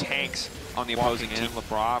have 2 tanks on the opposing team.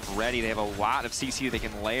 Lebrov ready. They have a lot of CC they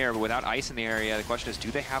can layer, but without ice in the area, the question is,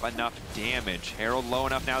 do they have enough damage? Herald low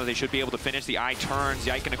enough now that they should be able to finish. The eye turns.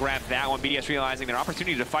 Yike gonna grab that one. BDS realizing their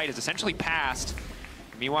opportunity to fight is essentially passed.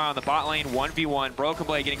 Meanwhile, on the bot lane, 1v1, Broken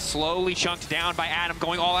Blade getting slowly chunked down by Adam,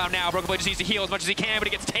 going all out now. Broken Blade just needs to heal as much as he can, but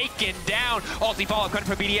he gets taken down. Ulti follow-up coming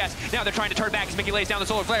from BDS. Now they're trying to turn back as Mickey lays down the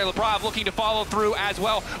Solar Flare. Lebrov looking to follow through as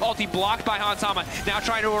well. Ulti blocked by Hansama. Now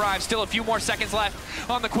trying to arrive. Still a few more seconds left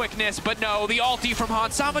on the quickness, but no, the ulti from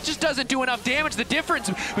Hansama just doesn't do enough damage. The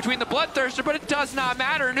difference between the Bloodthirster, but it does not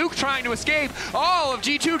matter. Nuke trying to escape. All of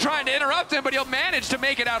G2 trying to interrupt him, but he'll manage to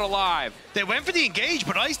make it out alive. They went for the engage,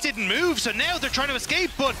 but Ice didn't move, so now they're trying to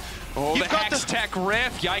escape, but oh, the Hex Tech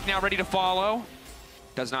Rift. Yike now ready to follow.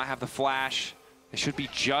 Does not have the flash. They should be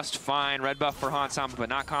just fine. Red buff for Hansama, but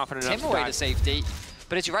not confident enough Tim away to safety.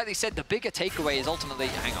 But as you rightly said, the bigger takeaway is ultimately,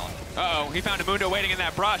 hang on. Uh-oh, he found a Mundo waiting in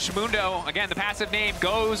that brush. Mundo, again, the passive name,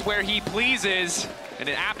 goes where he pleases. And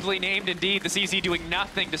it aptly named indeed, the CC doing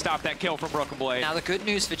nothing to stop that kill from Broken Blade. Now the good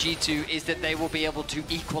news for G2 is that they will be able to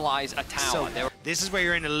equalize a tower. So this is where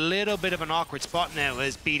you're in a little bit of an awkward spot now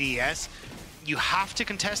as BDS. You have to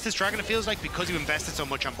contest this Dragon, it feels like, because you invested so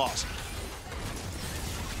much on boss.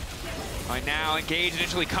 Right now, Engage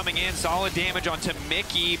initially coming in, solid damage onto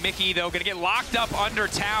Mickey. Mickey, though, gonna get locked up under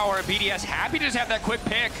tower. BDS happy to just have that quick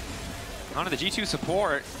pick onto the G2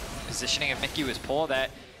 support. Positioning of Mickey was poor there.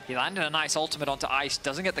 He landed a nice ultimate onto Ice.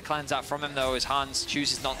 Doesn't get the cleanse out from him, though, as Hans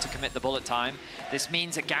chooses not to commit the bullet time. This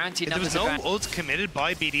means a guaranteed numbers advantage. There was no ults committed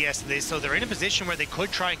by BDS to this, so they're in a position where they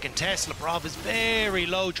could try and contest. Lebrov is very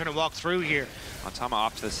low trying to walk through here. Hansama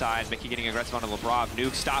off to the side, Mickey getting aggressive onto Lebrov.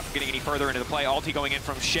 Nuke stop from getting any further into the play. Ulti going in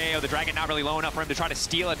from Sheo. The Dragon not really low enough for him to try to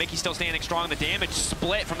steal it. Mickey still standing strong. The damage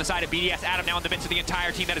split from the side of BDS. Adam now in the midst of the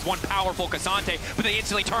entire team. That is one powerful Cassante, but they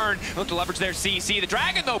instantly turn. Look to leverage their CC. The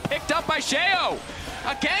Dragon, though, picked up by Sheo.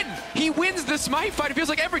 Again, he wins the smite fight. It feels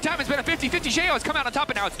like every time it's been a 50-50. Sheo has come out on top,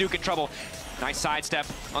 and now it's Nuke in trouble. Nice sidestep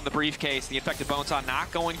on the briefcase. The infected Bonesaw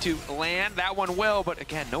not going to land. That one will, but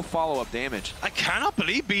again, no follow-up damage. I cannot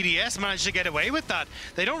believe BDS managed to get away with that.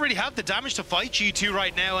 They don't really have the damage to fight G2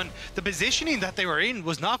 right now, and the positioning that they were in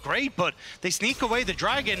was not great, but they sneak away the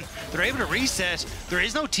Dragon. They're able to reset. There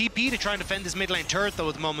is no TP to try and defend this mid lane turret, though,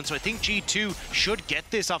 at the moment, so I think G2 should get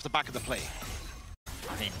this off the back of the play.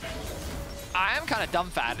 I mean, I am kind of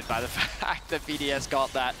dumbfounded by the fact that BDS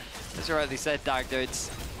got that. As you rightly said, Dark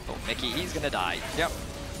Dudes. Oh, Mickey, he's gonna die. Yep.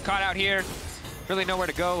 Caught out here. Really nowhere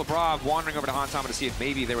to go. Lebrov wandering over to Hansama to see if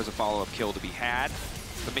maybe there was a follow-up kill to be had.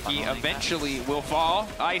 But Mickey eventually will fall.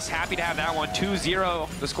 Ice happy to have that one.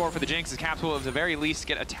 2-0 the score for the Jinx as Caps will at the very least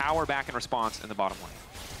get a tower back in response in the bottom lane.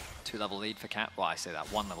 2-level lead for Cap. Well, I say that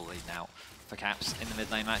 1-level lead now for Caps in the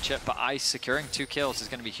mid lane matchup. But Ice securing 2 kills is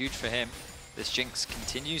going to be huge for him. This Jinx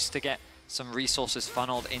continues to get some resources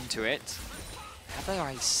funneled into it. Have their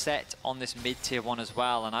eyes set on this mid tier 1 as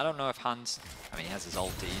well? And I don't know if Hans, I mean, he has his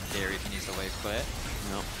ulti in theory if he needs the wave clear.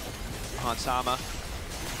 No. Hansama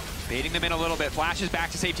baiting them in a little bit, flashes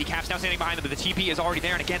back to safety. Caps now standing behind them, but the TP is already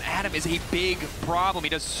there. And again, Adam is a big problem. He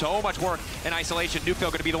does so much work in isolation. Nukeville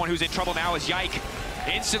going to be the one who's in trouble now as Yike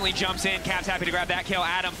instantly jumps in. Caps happy to grab that kill.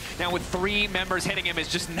 Adam, now with 3 members hitting him, is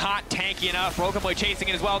just not tanky enough. Broken Blade chasing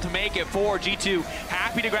it as well to make it for G2.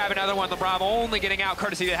 Happy to grab another one. LeBron only getting out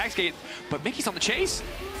courtesy of the Hexgate, but Mickey's on the chase.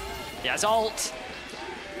 He has ult.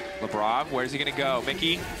 LeBron, where's he going to go?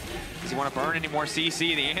 Mickey, does he want to burn any more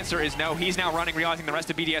CC? The answer is no. He's now running, realizing the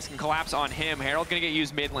rest of BDS can collapse on him. Herald's going to get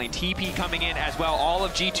used mid lane. TP coming in as well. All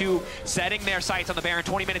of G2 setting their sights on the Baron.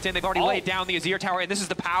 20 minutes in, they've already laid down the Azir tower, and this is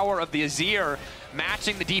the power of the Azir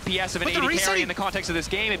matching the DPS of an AD carry in the context of this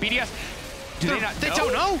game. And BDS, they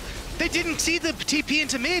don't know. They didn't see the TP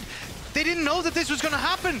into mid. They didn't know that this was going to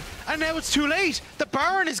happen, and now it's too late. The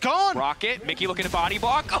Baron is gone. Rocket, Mickey looking to body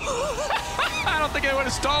block. I don't think I would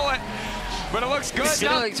have stolen. But it looks good.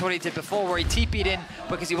 Similar to what he did before, where he TP'd in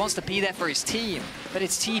because he wants to be there for his team. But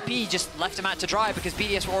his TP just left him out to dry because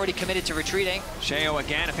BDS were already committed to retreating. Sheo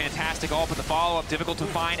again, a fantastic ult, but the follow-up difficult to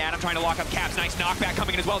find. Adam trying to lock up Caps. Nice knockback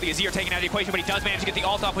coming in as well. The Azir taken out of the equation, but he does manage to get the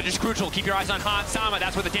ult off, which is crucial. Keep your eyes on Hansama.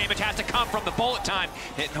 That's where the damage has to come from. The bullet time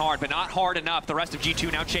hitting hard, but not hard enough. The rest of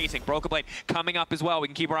G2 now chasing. Broken Blade coming up as well. We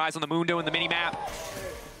can keep our eyes on the Mundo and the mini-map.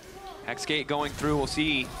 Hexgate going through. We'll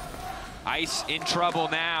see. Ice in trouble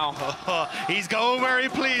now. He's going where he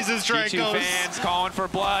pleases, Dracos. G2 fans calling for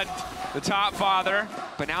blood. The top father,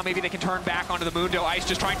 but now maybe they can turn back onto the Mundo. Ice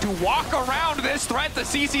just trying to walk around this threat. The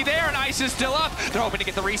CC there, and Ice is still up. They're hoping to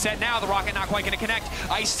get the reset now. The Rocket not quite going to connect.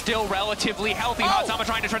 Ice still relatively healthy. Hansama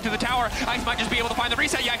trying to turn through the tower. Ice might just be able to find the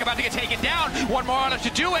reset. Yak about to get taken down. One more on it to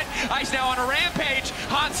do it. Ice now on a rampage.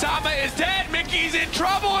 Hansama is dead. Mickey's in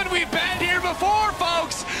trouble, and we've been here before,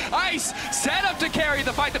 folks. Ice set up to carry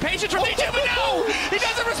the fight. The patience from G2, but no! He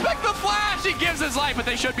doesn't respect the flash. He gives his life, but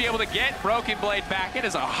they should be able to get Broken Blade back. It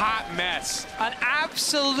is a hot mess. An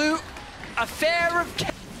absolute affair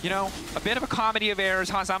of... You know, a bit of a comedy of errors.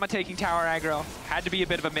 Hansama taking tower aggro. Had to be a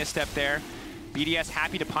bit of a misstep there. BDS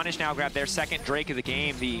happy to punish now, grab their second Drake of the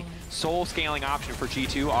game. The soul scaling option for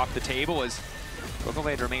G2 off the table as Broken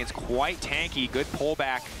Blade remains quite tanky. Good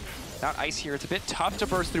pullback. Without Ice here, it's a bit tough to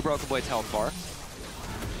burst through Broken Blade's health bar.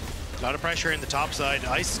 A lot of pressure in the top side.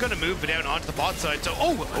 Ice is going to move down onto the bot side. So,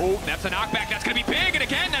 that's a knockback. That's going to be big. And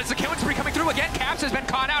again, that's a killing spree coming through. Again, Caps has been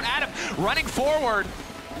caught out. Adam running forward.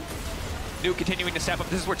 Nuke continuing to step up.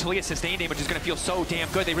 This is where Talia's sustained damage is going to feel so damn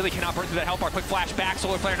good. They really cannot burn through that health bar. Quick flash back.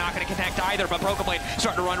 Solar Flare not going to connect either, but Broken Blade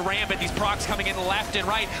starting to run rampant. These procs coming in left and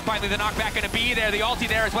right. Finally, the knockback going to be there. The ulti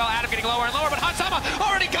there as well. Adam getting lower and lower, but Hansama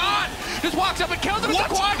already gone. Just walks up and kills him with the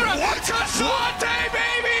Quadra. Cassante,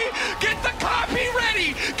 baby! Get the copy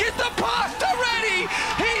ready! Get the pasta ready!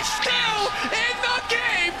 He's still in the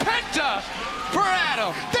game! Penta for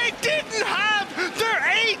Adam. they didn't have their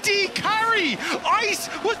AD carry. Ice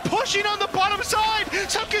was pushing on the bottom side.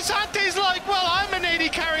 So Cassante's like, well, I'm an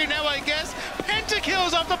AD carry now, I guess.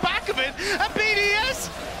 Pentakills off the back of it. And BDS,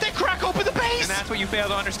 they crack open the base. And that's what you fail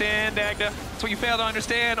to understand, Dagda. That's what you fail to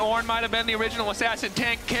understand. Ornn might have been the original assassin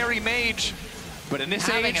tank carry mage. But in this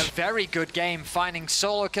having age, a very good game, finding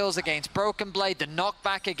solo kills against Broken Blade, the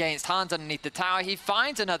knockback against Hans underneath the tower. He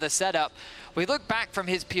finds another setup. We look back from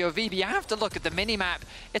his POV, but you have to look at the minimap.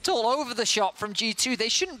 It's all over the shop from G2. They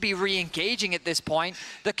shouldn't be re-engaging at this point.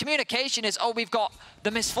 The communication is, oh, we've got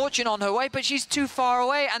the Misfortune on her way, but she's too far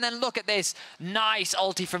away. And then look at this nice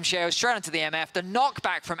ulti from Sheo straight into the MF. The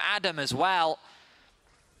knockback from Adam as well.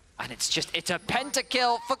 And it's a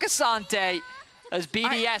pentakill for Cassante, as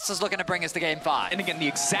BDS is looking to bring us to game 5. And again, the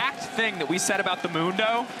exact thing that we said about the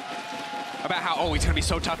Mundo, about how, oh, he's going to be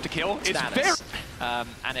so tough to kill, it's very...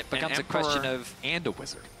 and it becomes a question of... And a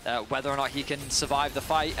wizard. Whether or not he can survive the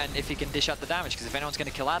fight and if he can dish out the damage, because if anyone's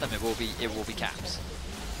going to kill Adam, it will be Caps.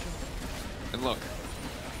 And look,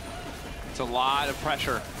 it's a lot of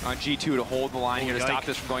pressure on G2 to hold the line here to stop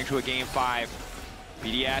this from going to a game 5.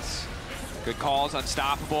 BDS, good calls,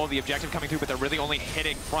 unstoppable. The objective coming through, but they're really only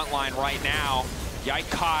hitting frontline right now. Yike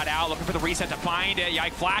caught out, looking for the reset to find it.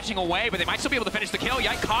 Yike flashing away, but they might still be able to finish the kill.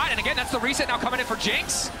 Yike caught, and again, that's the reset now coming in for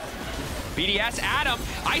Jinx. BDS, Adam,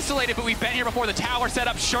 isolated, but we've been here before. The tower set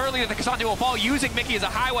up. Surely that the Cassante will fall, using Mickey as a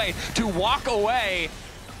highway to walk away.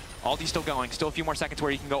 Aldi's still going. Still a few more seconds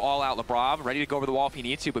where he can go all out. Labrov ready to go over the wall if he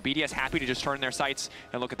needs to, but BDS happy to just turn their sights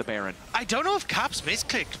and look at the Baron. I don't know if Caps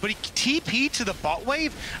misclicked, but he TP'd to the bot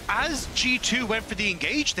wave as G2 went for the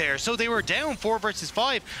engage there. So they were down 4 versus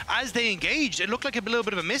 5 as they engaged. It looked like a little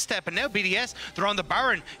bit of a misstep, and now BDS, they're on the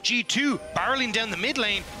Baron. G2 barreling down the mid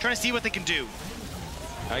lane, trying to see what they can do.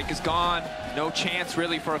 Ike is gone. No chance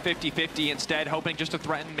really for a 50-50. Instead, hoping just to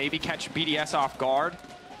threaten, maybe catch BDS off guard.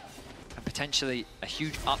 And potentially a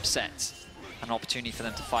huge upset. An opportunity for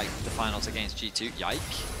them to fight the finals against G2. Yike.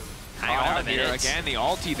 Hang on a minute. Again, the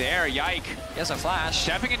ulti there. Yike. He has a flash.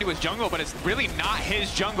 Stepping into his jungle, but it's really not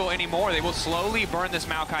his jungle anymore. They will slowly burn this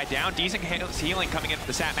Maokai down. Decent healing coming in for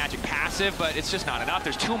the Sat Magic passive, but it's just not enough.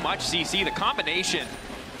 There's too much CC. The combination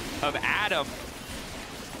of Adam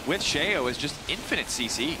with Sheo is just infinite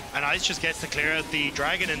CC. And Ice just gets to clear out the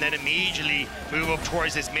Dragon and then immediately move up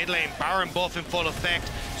towards his mid lane. Baron buff in full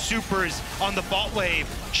effect. Supers on the bot wave.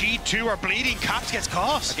 G2 are bleeding. Caps gets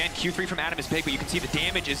caught. Again, Q3 from Adam is big, but you can see the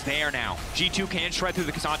damage is there now. G2 can shred through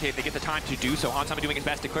the K'Sante if they get the time to do so. Hansama doing his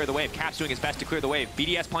best to clear the wave. Caps doing his best to clear the wave.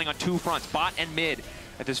 BDS playing on 2 fronts, bot and mid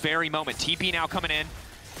at this very moment. TP now coming in.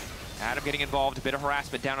 Adam getting involved, a bit of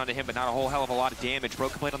harassment down onto him, but not a whole hell of a lot of damage.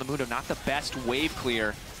 Broken Blade on the Mundo, not the best wave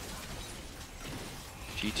clear.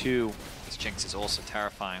 G2. This Jinx is also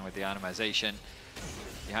terrifying with the atomization.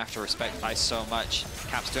 You have to respect Ice so much.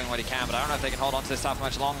 Cap's doing what he can, but I don't know if they can hold on to this stuff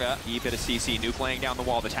much longer. A bit of CC. Nuke laying down the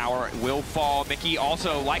wall. The tower will fall. Mickey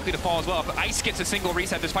also likely to fall as well. If Ice gets a single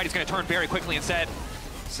reset, this fight is going to turn very quickly instead.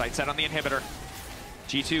 Sight set on the inhibitor.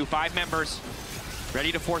 G2, 5 members.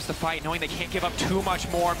 Ready to force the fight, knowing they can't give up too much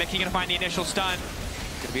more. Mickey going to find the initial stun.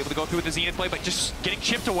 Gonna be able to go through with the Zenith blade, but just getting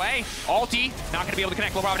chipped away. Alti, not gonna be able to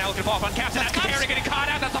connect. Labrov now looking to fall on Caps, and that's the carry getting caught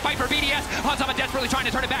out. That's the fight for BDS. Hansama desperately trying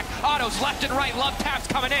to turn it back. Autos left and right, love taps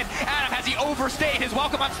coming in. Adam, has he overstayed his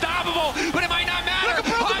welcome? Unstoppable, but it might not matter.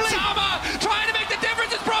 Hansama trying to make the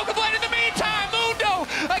difference. It's Broken Blade in the meantime. Mundo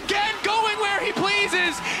again going where he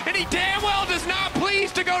pleases, and he damn well does not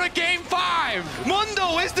please to go to game 5.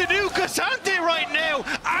 Mundo is the new K'Sante right now.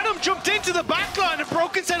 Adam jumped into the backline, and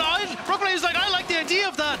Broken said, Broken was like, I like the idea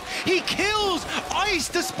of that. He kills Ice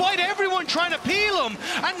despite everyone trying to peel him,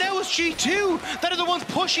 and now it's G2 that are the ones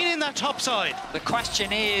pushing in that top side. The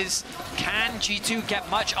question is, can G2 get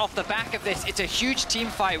much off the back of this? It's a huge team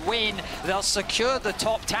fight win. They'll secure the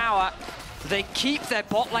top tower. They keep their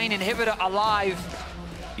bot lane inhibitor alive.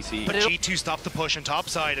 But G2 stopped the push on top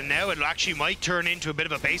side, and now it actually might turn into a bit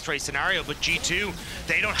of a base race scenario, but G2,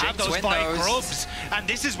 they don't have those 5 grubs, and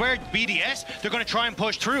this is where BDS, they're going to try and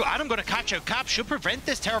push through. Adam going to catch out Cap, should prevent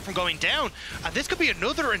this tower from going down, and this could be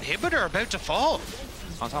another inhibitor about to fall.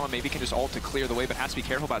 Hansama maybe can just ult to clear the way, but has to be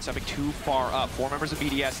careful about stepping too far up. 4 members of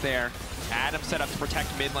BDS there. Adam set up to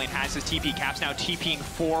protect mid lane, has his TP. Cap's now TPing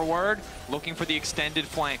forward, looking for the extended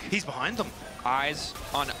flank. He's behind them. Eyes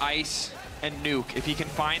on Ice and Nuke. If he can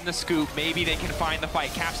find the scoop, maybe they can find the fight.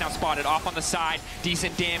 Caps now spotted off on the side.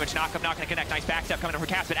 Decent damage. Knockup not going to connect. Nice backstep coming in for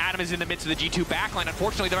Caps, but Adam is in the midst of the G2 backline.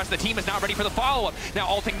 Unfortunately, the rest of the team is not ready for the follow-up. Now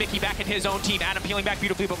ulting Mickey back in his own team. Adam peeling back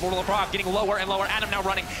beautifully, but Labrov getting lower and lower. Adam now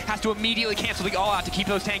running. Has to immediately cancel the all-out to keep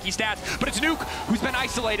those tanky stats. But it's Nuke who's been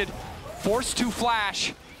isolated. Forced to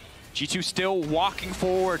flash. G2 still walking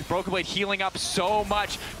forward. Broken Blade healing up so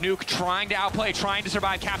much. Nuke trying to outplay, trying to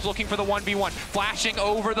survive. Caps looking for the 1v1. Flashing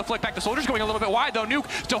over the flick back. The Soldier's going a little bit wide though. Nuke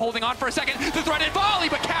still holding on for a second. The threaded volley,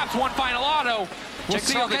 but Caps one final auto. We'll Jinx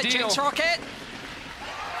seal the deal. Jinx rocket.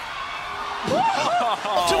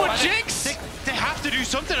 To a Jinx! They have to do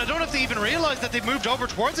something. I don't know if they even realize that they've moved over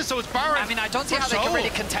towards it, so it's Baron. I mean, I don't see how they can really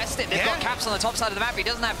contest it. They've got Caps on the top side of the map. He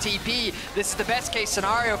doesn't have TP. This is the best case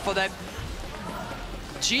scenario for them.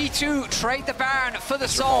 G2 trade the Baron for the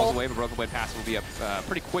soul. Away, but Broken Blade pass will be up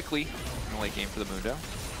pretty quickly in the late game for the Mundo.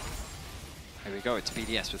 Here we go, it's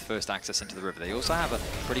BDS with first access into the river. They also have a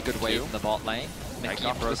pretty good wave in the bot lane. Mickey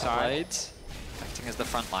off Broken Blades, acting as the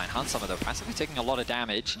front line. Hansama though, passively taking a lot of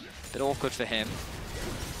damage. Bit awkward for him.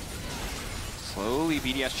 Slowly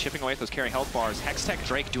BDS chipping away at those carry health bars. Hextech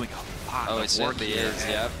Drake doing a lot of work here.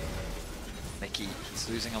 Yeah. Mickey, he's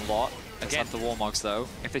losing a lot. Again, the Warmogs though.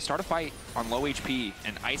 If they start a fight on low HP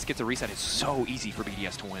and Ice gets a reset, it's so easy for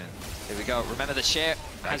BDS to win. Here we go. Remember the share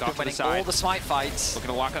has been winning all the smite fights.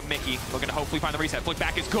 Looking to lock up Mickey. Looking to hopefully find the reset. Flick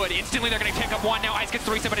back is good. Instantly they're going to pick up 1. Now Ice gets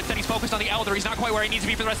the reset, but instead he's focused on the Elder. He's not quite where he needs to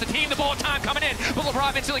be for the rest of the team. The bullet time coming in. But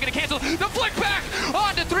Labrov instantly going to cancel. The flick back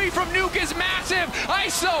onto 3 from Nuke is massive.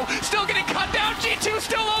 Ice though still getting cut down. G2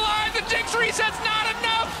 still alive. The Jinx reset's not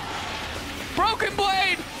enough. Broken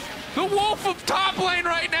Blade. The wolf of top lane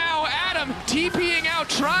right now. Adam TPing out,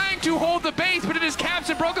 trying to hold the base, but it is Caps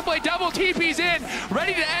and Broken Blade double TPs in.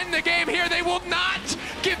 Ready to end the game here. They will not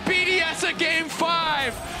give BDS a game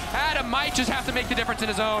 5. might just have to make the difference in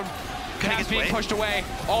his own. Cass being pushed away.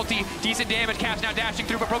 Ulti, decent damage. Cass now dashing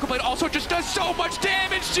through, but Broken Blade also just does so much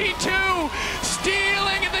damage. G2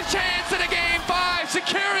 stealing the chance in a game 5,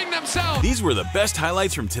 securing themselves. These were the best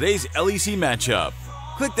highlights from today's LEC matchup.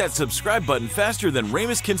 Click that subscribe button faster than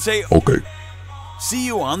Ramus can say, okay. See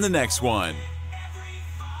you on the next one.